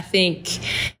but I think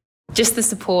just the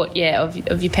support,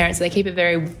 of your parents. They keep it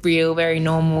very real, very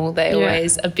normal. They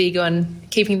always are big on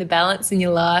keeping the balance in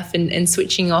your life and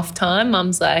switching off time.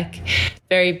 Mum's like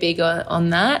very big on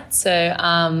that. So,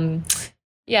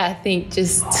 I think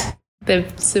just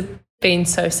they've been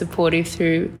so supportive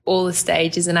through all the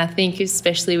stages. And I think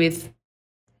especially with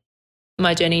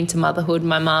my journey into motherhood,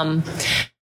 my mum,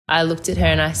 I looked at her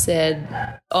and I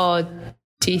said, oh,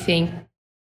 do you think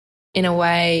in a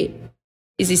way,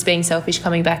 is this being selfish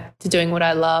coming back to doing what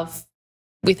I love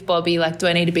with Bobby? Like, do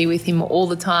I need to be with him all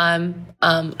the time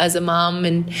as a mum?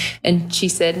 And she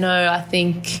said, no, I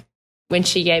think when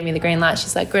she gave me the green light,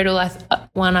 she's like, Gretel,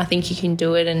 one, I think you can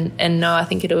do it, and no, I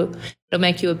think it'll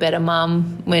make you a better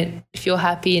mum if you're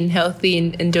happy and healthy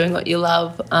and doing what you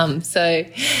love. So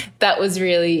that was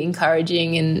really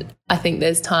encouraging, and I think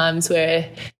there's times where,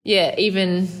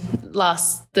 even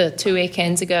the 2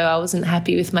 weekends ago, I wasn't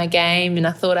happy with my game and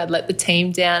I thought I'd let the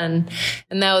team down,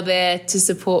 and they were there to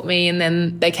support me, and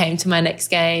then they came to my next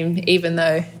game, even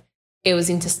though it was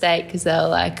interstate, because they were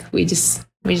like, we just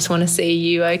want to see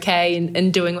you okay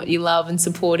and doing what you love and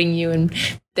supporting you, and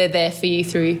they're there for you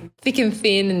through thick and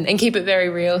thin and keep it very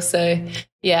real. So,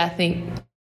 I think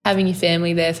having your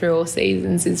family there through all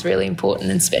seasons is really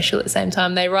important and special at the same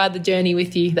time. They ride the journey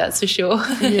with you, that's for sure.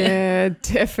 Yeah,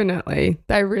 definitely.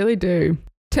 They really do.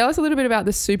 Tell us a little bit about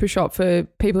the Super Shot for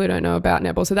people who don't know about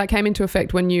netball. So that came into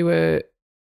effect when you were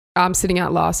sitting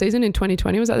out last season in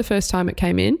 2020. Was that the first time it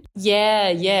came in? Yeah,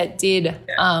 it did.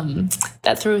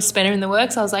 That threw a spanner in the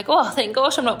works. I was like, oh, thank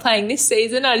gosh I'm not playing this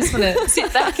season. I just want to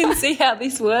sit back and see how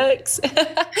this works.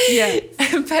 Yeah.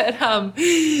 But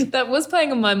that was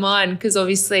playing on my mind, because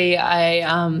obviously I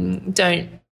don't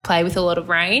play with a lot of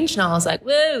range, and I was like,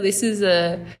 whoa, this is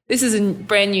a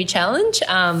brand new challenge,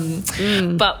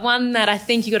 but one that I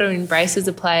think you got to embrace as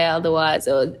a player. Otherwise,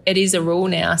 it is a rule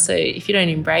now, so if you don't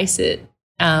embrace it,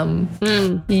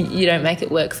 you don't make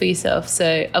it work for yourself.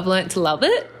 So I've learnt to love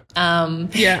it. And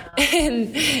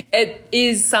it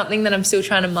is something that I'm still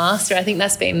trying to master. I think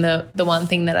that's been the one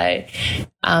thing that I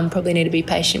probably need to be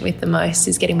patient with the most,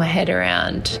 is getting my head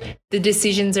around the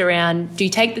decisions around, do you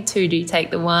take the 2, do you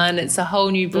take the 1? It's a whole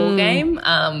new ball game,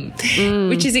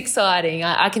 which is exciting.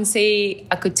 I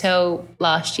could tell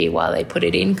last year why they put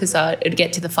it in, because it'd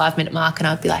get to the 5-minute mark and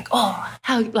I'd be like, oh,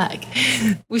 how, like,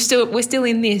 we're still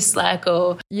in this, like,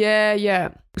 or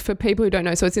for people who don't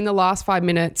know, so it's in the last 5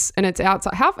 minutes and it's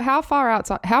outside. How far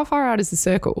out is the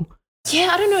circle? Yeah,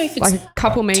 I don't know if it's like a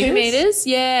couple meters. 2 meters,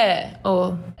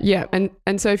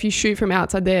 and so if you shoot from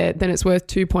outside there, then it's worth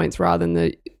 2 points rather than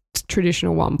the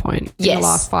traditional 1 point in the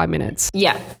last 5 minutes.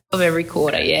 Yeah, of every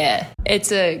quarter, yeah.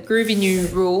 It's a groovy new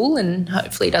rule, and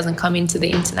hopefully it doesn't come into the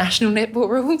international netball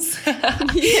rules.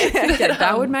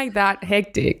 That would make that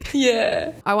hectic.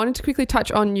 Yeah. I wanted to quickly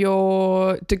touch on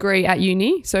your degree at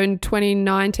uni. So in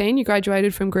 2019, you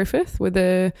graduated from Griffith with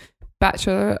a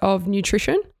Bachelor of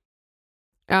Nutrition.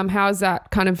 How has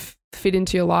that kind of fit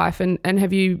into your life, and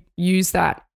have you used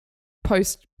that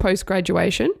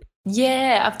post-graduation?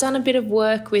 Yeah, I've done a bit of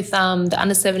work with the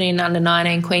under-17 and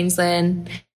under-19 Queensland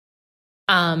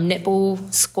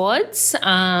netball squads,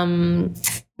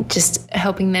 just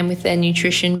helping them with their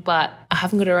nutrition, but I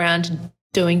haven't got around to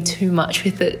doing too much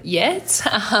with it yet. It's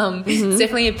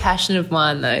definitely a passion of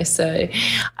mine though, so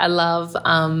I love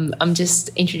I'm just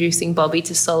introducing Bobby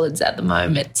to solids at the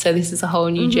moment, so this is a whole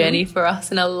new journey for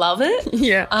us, and I love it.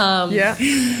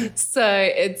 So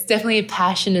it's definitely a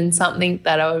passion and something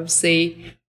that I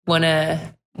obviously want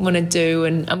to do,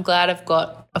 and I'm glad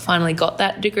I finally got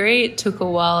that degree. It took a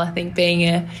while, I think, being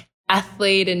a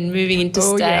athlete and moving into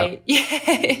state.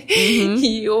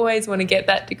 You always want to get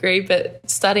that degree, but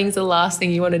studying's the last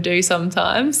thing you want to do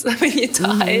sometimes when you're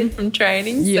tired from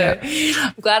training. So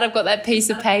I'm glad I've got that piece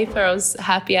of paper. I was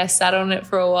happy I sat on it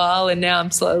for a while, and now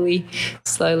I'm slowly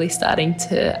starting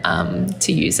to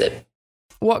use it.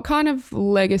 What kind of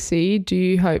legacy do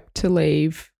you hope to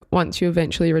leave once you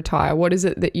eventually retire? What is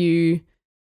it that you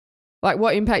like?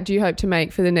 What impact do you hope to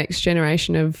make for the next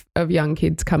generation of young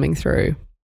kids coming through?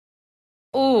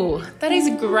 Oh, that is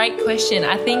a great question.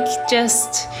 I think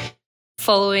just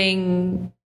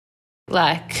following,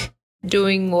 like,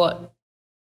 doing what,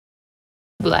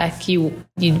 like, you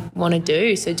want to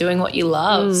do. So doing what you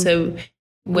love. So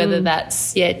whether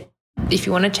that's, if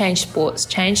you want to change sports.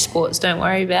 Don't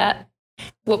worry about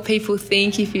what people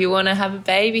think. If you want to have a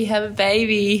baby, have a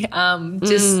baby.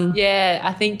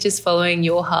 I think just following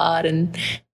your heart, and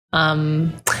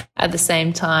at the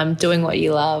same time doing what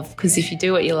you love, because if you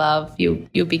do what you love,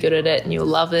 you'll be good at it and you'll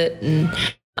love it, and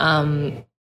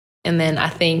then I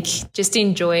think just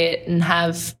enjoy it and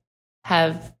have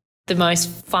the most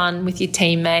fun with your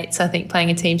teammates. I think playing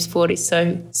a team sport is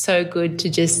so good to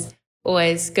just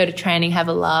always go to training, have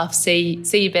a laugh, see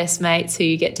your best mates who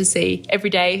you get to see every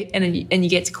day, and you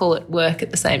get to call it work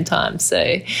at the same time. So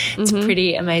it's a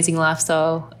pretty amazing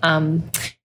lifestyle,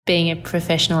 being a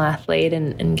professional athlete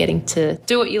and getting to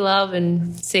do what you love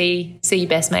and see your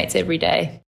best mates every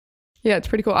day. Yeah, it's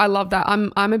pretty cool. I love that.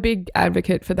 I'm a big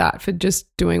advocate for that, for just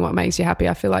doing what makes you happy.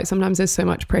 I feel like sometimes there's so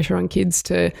much pressure on kids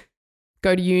to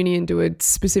go to uni and do a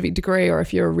specific degree, or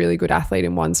if you're a really good athlete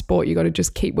in one sport, you got to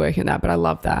just keep working at that. But I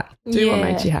love that. Do what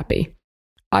makes you happy.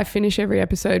 I finish every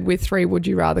episode with 3 would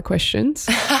you rather questions.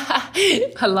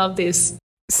 I love this.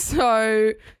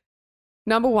 So,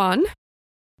 number 1,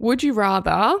 Would you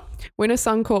rather win a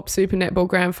Suncorp Super Netball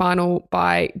Grand Final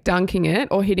by dunking it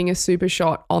or hitting a super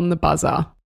shot on the buzzer?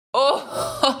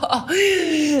 Oh,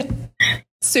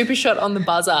 super shot on the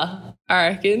buzzer, I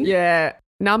reckon. Yeah.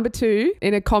 Number 2,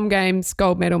 in a Com Games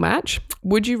gold medal match,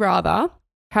 would you rather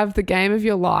have the game of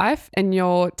your life and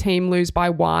your team lose by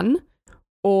 1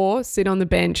 or sit on the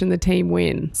bench and the team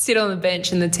win? Sit on the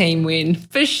bench and the team win,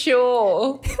 for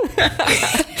sure.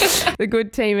 The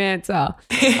good team answer.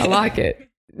 I like it.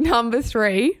 Number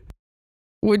 3,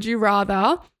 would you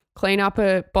rather clean up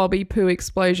a Bobby poo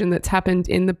explosion that's happened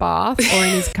in the bath or in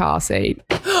his car seat?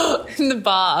 In the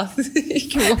bath. You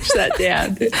can wash that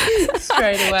down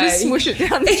straight away. Just smush it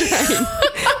down the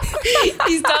drain.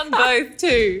 He's done both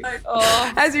too.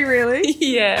 Oh, Has he really?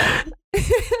 yeah.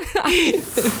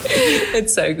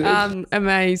 It's so good.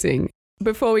 Amazing.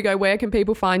 Before we go, where can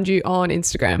people find you on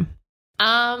Instagram?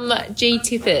 G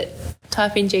Tippett.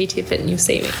 Type in G Tippett and you'll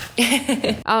see me.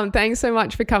 Thanks so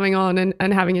much for coming on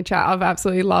and having a chat. I've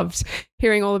absolutely loved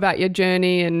hearing all about your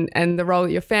journey and the role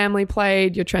that your family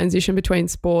played, your transition between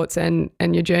sports and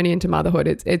your journey into motherhood.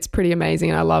 It's pretty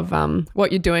amazing. And I love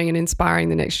what you're doing and inspiring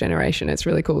the next generation. It's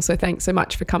really cool. So thanks so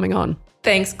much for coming on.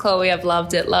 Thanks, Chloe. I've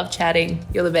loved it. Love chatting.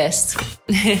 You're the best.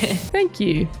 Thank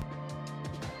you.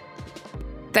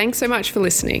 Thanks so much for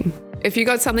listening. If you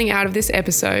got something out of this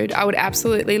episode, I would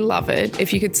absolutely love it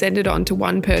if you could send it on to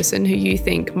one person who you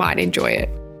think might enjoy it.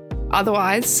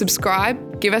 Otherwise,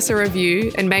 subscribe, give us a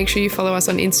review, and make sure you follow us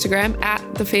on Instagram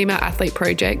at The Female Athlete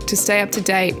Project to stay up to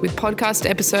date with podcast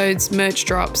episodes, merch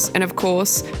drops, and of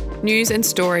course, news and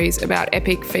stories about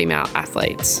epic female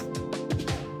athletes.